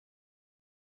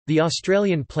The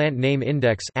Australian Plant Name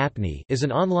Index is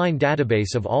an online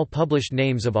database of all published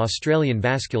names of Australian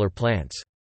vascular plants.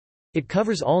 It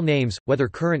covers all names, whether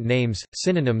current names,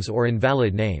 synonyms or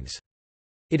invalid names.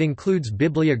 It includes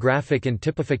bibliographic and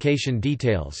typification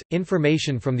details,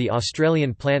 information from the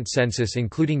Australian Plant Census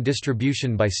including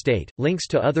distribution by state, links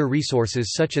to other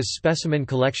resources such as specimen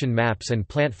collection maps and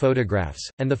plant photographs,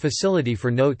 and the facility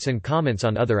for notes and comments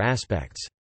on other aspects.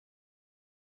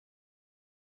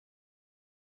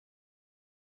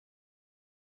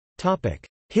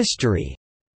 History.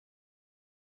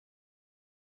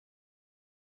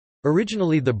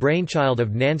 Originally the brainchild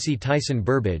of Nancy Tyson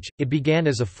Burbage, it began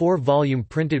as a 4-volume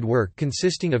printed work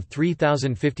consisting of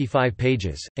 3,055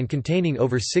 pages, and containing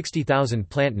over 60,000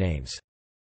 plant names.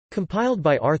 Compiled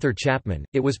by Arthur Chapman,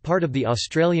 it was part of the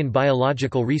Australian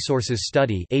Biological Resources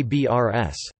Study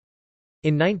 (ABRS).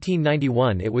 In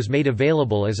 1991 it was made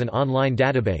available as an online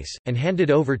database, and handed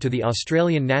over to the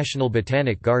Australian National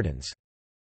Botanic Gardens.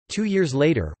 2 years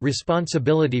later,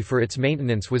 responsibility for its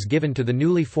maintenance was given to the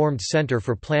newly formed Centre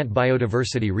for Plant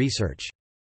Biodiversity Research.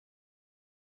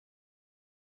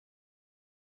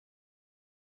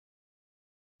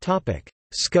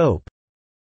 Scope.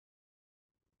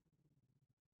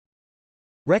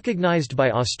 Recognised by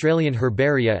Australian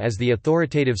Herbaria as the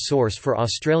authoritative source for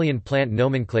Australian plant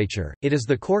nomenclature, it is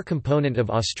the core component of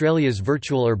Australia's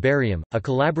Virtual Herbarium, a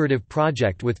collaborative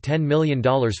project with $10 million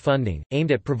funding,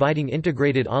 aimed at providing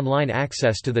integrated online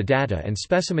access to the data and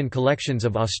specimen collections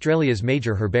of Australia's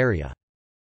major herbaria.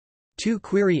 2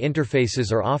 query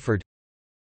interfaces are offered: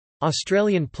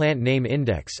 Australian Plant Name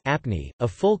Index (APNI), a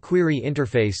full query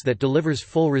interface that delivers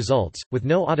full results, with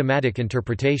no automatic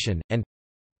interpretation, and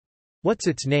What's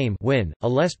Its Name (WIN), a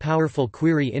less powerful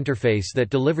query interface that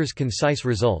delivers concise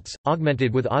results,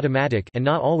 augmented with automatic and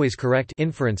not always correct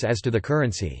inference as to the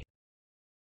currency.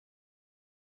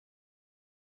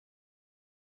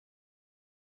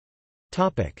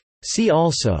 See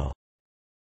also: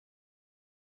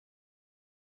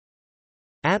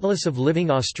 Atlas of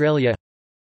Living Australia,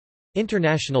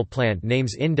 International Plant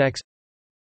Names Index,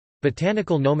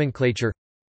 Botanical Nomenclature,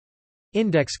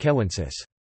 Index Kewensis.